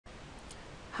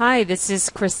Hi, this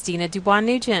is Christina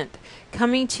Dubois-Nugent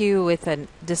coming to you with a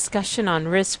discussion on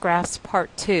risk graphs part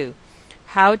 2,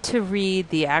 how to read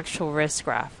the actual risk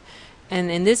graph. And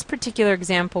in this particular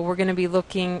example, we're going to be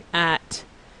looking at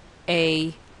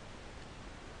a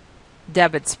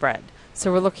debit spread.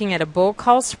 So we're looking at a bull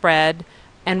call spread,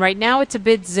 and right now it's a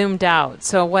bit zoomed out.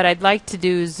 So what I'd like to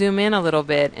do is zoom in a little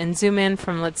bit and zoom in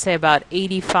from, let's say, about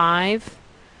 85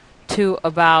 to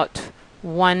about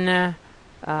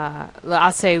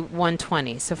I'll say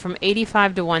 120. So from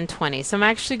 85 to 120. So I'm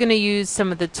actually going to use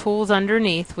some of the tools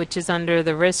underneath, which is under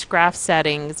the risk graph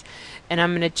settings, and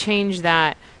I'm going to change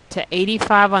that to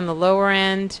 85 on the lower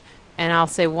end, and I'll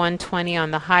say 120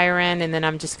 on the higher end, and then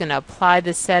I'm just going to apply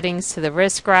the settings to the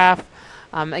risk graph.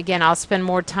 Again, I'll spend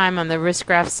more time on the risk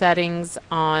graph settings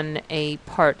on a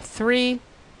part 3.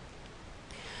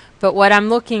 But what I'm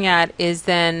looking at is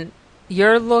then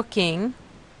you're looking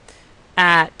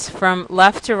at, from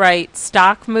left to right,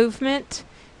 stock movement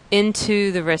into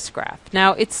the risk graph.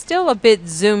 Now it's still a bit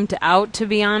zoomed out, to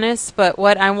be honest, but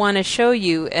what I want to show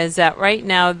you is that right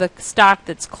now the stock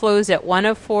that's closed at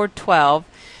 104.12,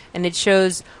 and it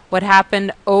shows what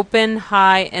happened open,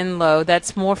 high, and low.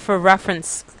 That's more for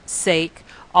reference sake.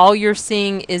 All you're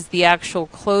seeing is the actual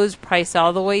close price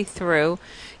all the way through.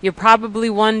 You're probably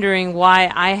wondering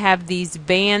why I have these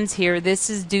bands here. This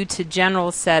is due to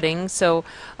general settings. So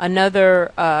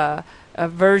another a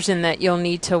version that you'll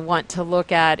need to want to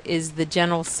look at is the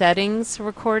general settings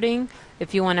recording,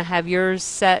 if you want to have yours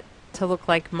set to look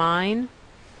like mine.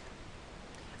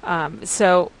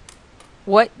 So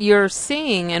what you're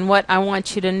seeing and what I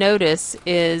want you to notice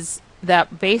is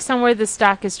that based on where the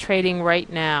stock is trading right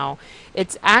now,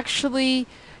 it's actually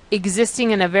existing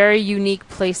in a very unique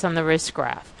place on the risk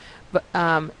graph. But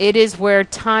it is where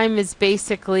time is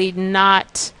basically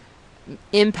not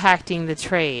impacting the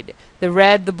trade. The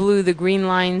red, the blue, the green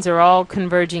lines are all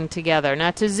converging together.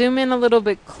 Now to zoom in a little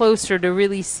bit closer to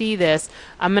really see this,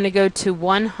 I'm going to go to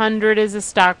 100 as a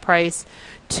stock price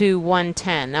to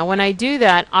 110. Now when I do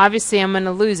that, obviously I'm going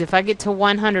to lose. If I get to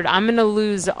 100, I'm going to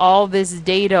lose all this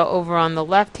data over on the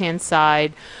left hand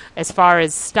side as far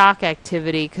as stock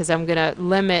activity, because I'm going to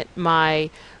limit my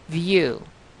view.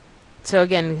 So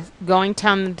again, going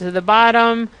down to the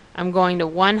bottom, I'm going to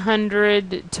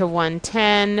 100 to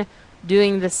 110,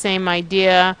 doing the same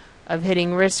idea of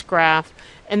hitting risk graph.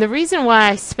 And the reason why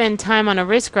I spend time on a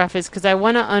risk graph is because I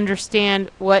want to understand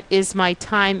what is my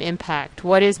time impact,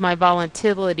 what is my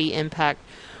volatility impact,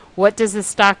 what does the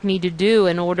stock need to do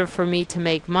in order for me to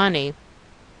make money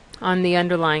on the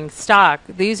underlying stock.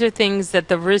 These are things that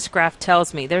the risk graph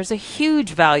tells me. There's a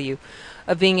huge value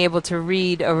of being able to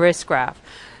read a risk graph.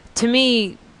 To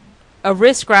me, a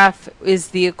risk graph is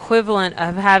the equivalent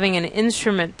of having an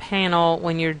instrument panel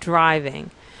when you're driving.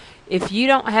 If you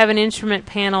don't have an instrument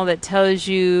panel that tells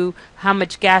you how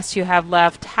much gas you have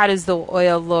left, how does the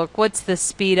oil look, what's the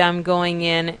speed I'm going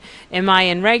in, am I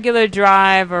in regular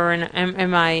drive or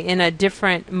am I in a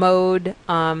different mode,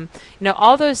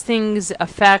 all those things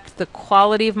affect the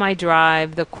quality of my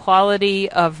drive, the quality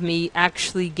of me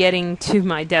actually getting to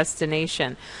my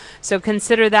destination. So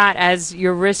consider that as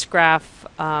your risk graph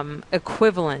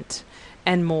equivalent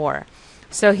and more.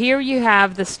 So here you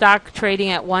have the stock trading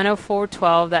at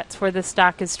 104.12. That's where the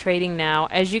stock is trading now.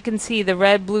 As you can see, the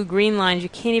red, blue, green lines, you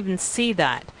can't even see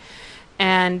that.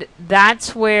 And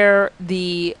that's where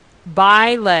the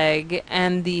buy leg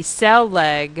and the sell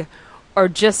leg are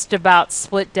just about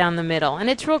split down the middle. And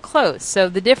it's real close. So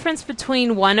the difference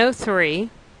between 103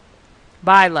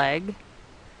 buy leg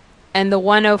and the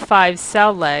 105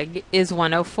 sell leg is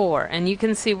 104. And you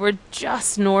can see we're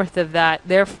just north of that.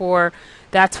 Therefore,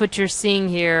 that's what you're seeing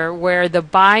here, where the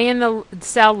buy and the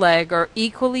sell leg are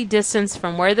equally distanced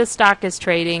from where the stock is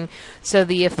trading, so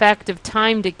the effect of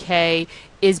time decay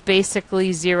is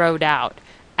basically zeroed out.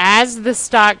 As the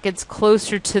stock gets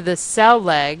closer to the sell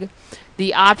leg,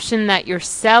 the option that you're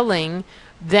selling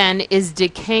then is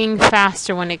decaying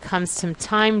faster when it comes to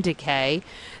time decay,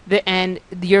 and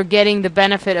you're getting the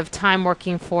benefit of time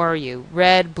working for you.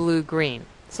 Red, blue, green.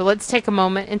 So let's take a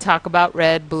moment and talk about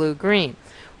red, blue, green.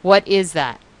 What is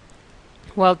that?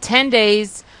 Well, 10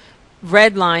 days,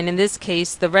 red line, in this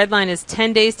case, the red line is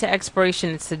 10 days to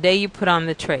expiration. It's the day you put on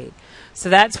the trade. So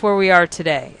that's where we are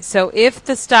today. So if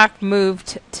the stock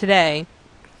moved today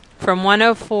from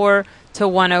 104 to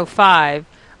 105,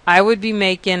 I would be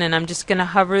making, and I'm just going to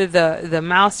hover the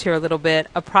mouse here a little bit,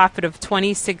 a profit of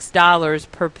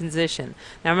 $26 per position.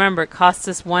 Now remember, it costs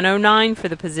us $109 for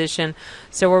the position,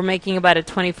 so we're making about a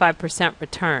 25%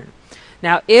 return.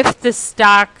 Now, if the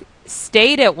stock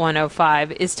stayed at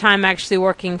 105, is time actually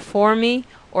working for me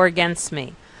or against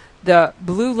me? The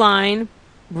blue line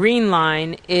green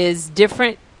line is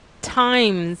different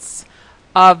times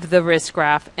of the risk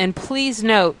graph. And please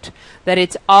note that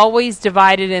it's always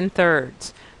divided in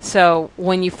thirds. So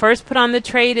when you first put on the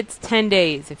trade, it's 10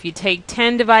 days. If you take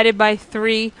 10 divided by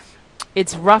 3,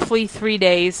 it's roughly 3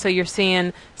 days. So you're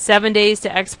seeing 7 days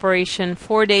to expiration,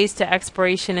 4 days to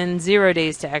expiration, and 0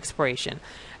 days to expiration.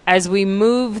 As we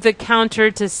move the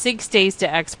counter to 6 days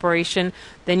to expiration,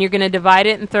 then you're going to divide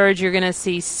it in thirds. You're going to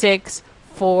see 6,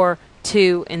 4,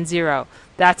 2, and 0.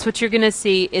 That's what you're going to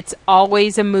see. It's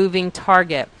always a moving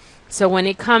target. So when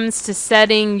it comes to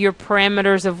setting your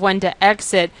parameters of when to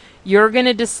exit, you're going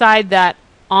to decide that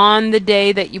on the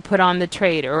day that you put on the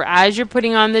trade, or as you're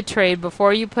putting on the trade,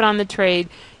 before you put on the trade,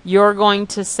 you're going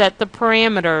to set the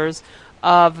parameters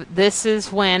of this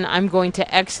is when I'm going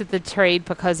to exit the trade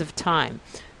because of time.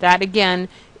 That again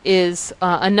is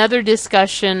another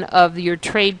discussion of your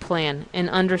trade plan and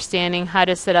understanding how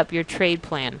to set up your trade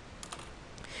plan.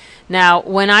 Now,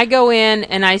 when I go in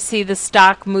and I see the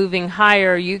stock moving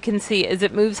higher, you can see as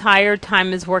it moves higher,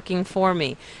 time is working for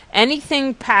me.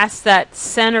 Anything past that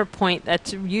center point,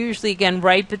 that's usually, again,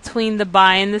 right between the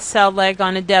buy and the sell leg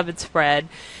on a debit spread,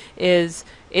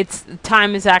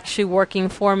 time is actually working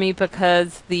for me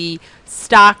because the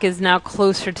stock is now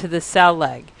closer to the sell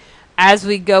leg. As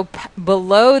we go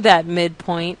below that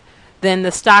midpoint, then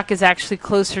the stock is actually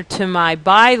closer to my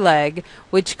buy leg,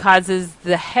 which causes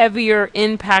the heavier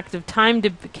impact of time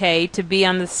decay to be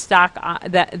on the stock,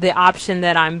 the option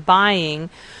that I'm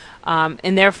buying,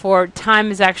 and therefore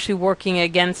time is actually working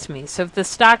against me. So if the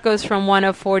stock goes from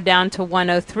 104 down to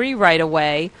 103 right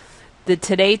away, the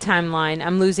today timeline,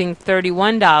 I'm losing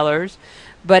 $31.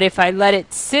 But if I let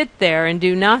it sit there and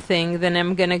do nothing, then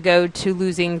I'm going to go to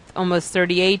losing almost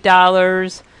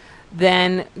 $38.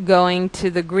 Then going to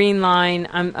the green line,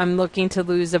 I'm looking to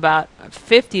lose about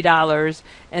 $50.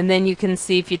 And then you can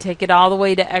see if you take it all the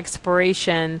way to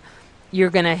expiration,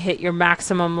 you're going to hit your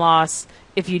maximum loss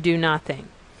if you do nothing.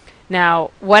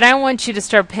 Now, what I want you to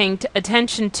start paying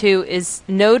attention to is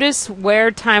notice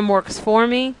where time works for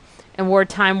me and where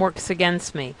time works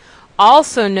against me.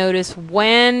 Also notice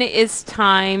when is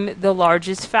time the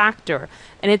largest factor.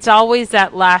 And it's always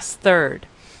that last third.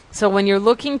 So when you're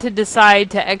looking to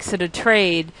decide to exit a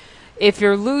trade, if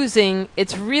you're losing,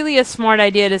 it's really a smart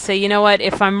idea to say, you know what,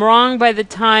 if I'm wrong by the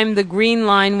time the green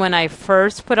line when I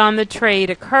first put on the trade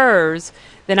occurs,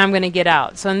 then I'm going to get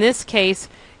out. So in this case,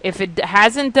 if it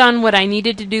hasn't done what I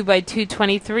needed to do by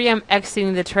 2:23, I'm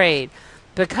exiting the trade.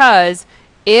 Because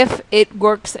if it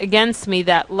works against me,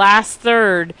 that last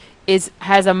third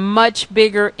has a much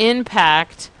bigger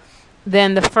impact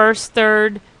than the first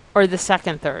third or the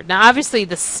second third. Now, obviously,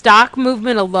 the stock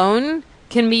movement alone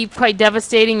can be quite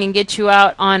devastating and get you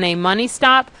out on a money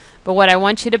stop. But what I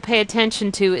want you to pay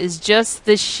attention to is just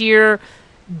the sheer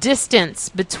distance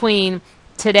between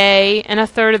today and a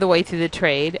third of the way through the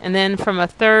trade, and then from a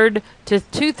third to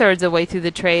 2/3 of the way through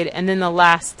the trade, and then the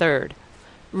last third.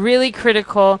 Really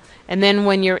critical. And then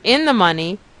when you're in the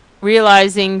money,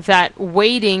 realizing that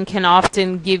waiting can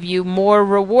often give you more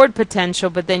reward potential,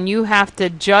 but then you have to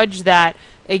judge that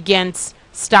against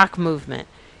stock movement.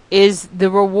 Is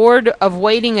the reward of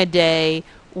waiting a day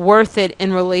worth it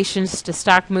in relation to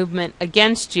stock movement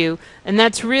against you? And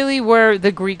that's really where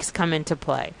the Greeks come into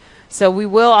play. So we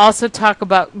will also talk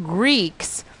about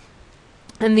Greeks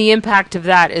and the impact of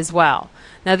that as well.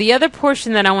 Now, the other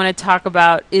portion that I want to talk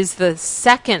about is the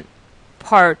second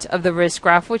part of the risk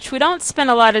graph, which we don't spend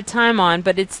a lot of time on,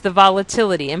 but it's the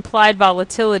volatility, implied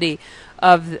volatility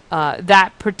of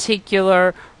that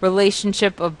particular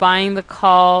relationship of buying the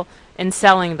call and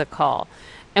selling the call.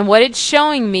 And what it's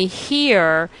showing me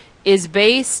here is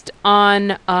based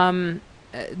on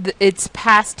its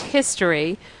past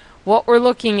history. What we're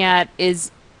looking at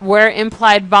is where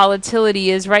implied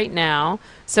volatility is right now.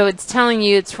 So it's telling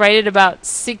you it's right at about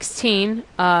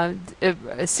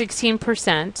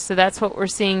 16%. So that's what we're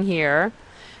seeing here.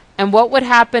 And what would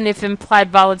happen if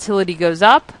implied volatility goes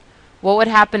up? What would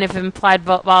happen if implied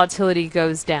volatility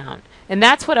goes down? And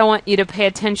that's what I want you to pay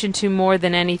attention to more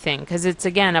than anything, because it's,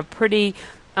 again, a pretty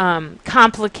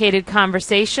complicated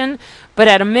conversation. But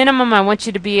at a minimum, I want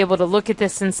you to be able to look at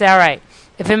this and say, all right,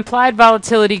 if implied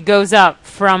volatility goes up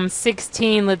from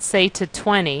 16, let's say, to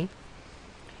 20,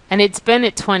 and it's been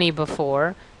at 20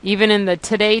 before, even in the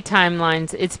today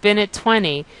timelines, it's been at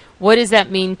 20, what does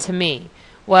that mean to me?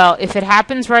 Well, if it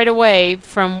happens right away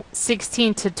from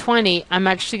 16 to 20, I'm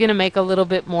actually going to make a little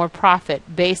bit more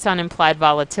profit based on implied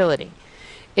volatility.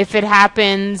 If it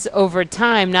happens over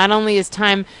time, not only is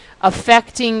time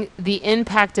affecting the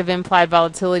impact of implied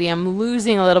volatility, I'm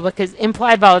losing a little bit because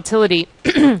implied volatility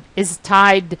is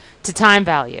tied to time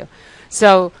value.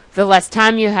 So The less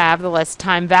time you have, the less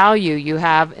time value you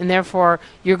have, and therefore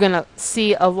you're going to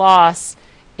see a loss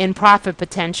in profit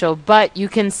potential. But you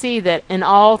can see that in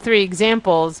all three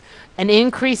examples, an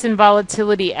increase in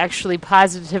volatility actually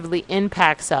positively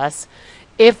impacts us.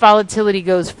 If volatility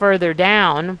goes further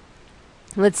down,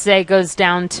 let's say it goes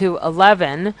down to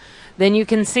 11, then you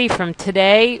can see from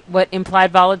today what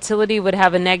implied volatility would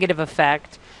have a negative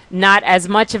effect. Not as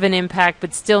much of an impact,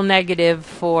 but still negative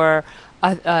for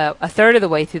a third of the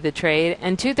way through the trade.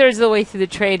 And 2/3 of the way through the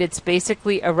trade, it's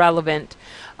basically irrelevant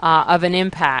of an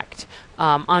impact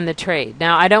on the trade.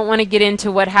 Now, I don't want to get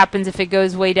into what happens if it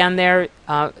goes way down there.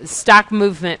 Stock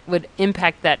movement would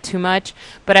impact that too much,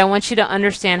 but I want you to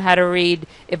understand how to read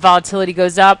if volatility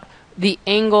goes up, the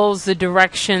angles, the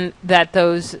direction that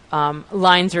those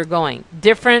lines are going.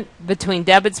 Different between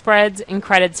debit spreads and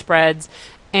credit spreads,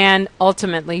 and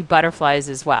ultimately butterflies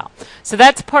as well. So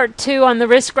that's part 2 on the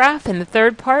risk graph, and the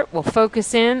third part will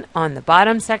focus in on the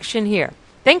bottom section here.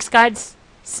 Thanks, guys.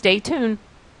 Stay tuned.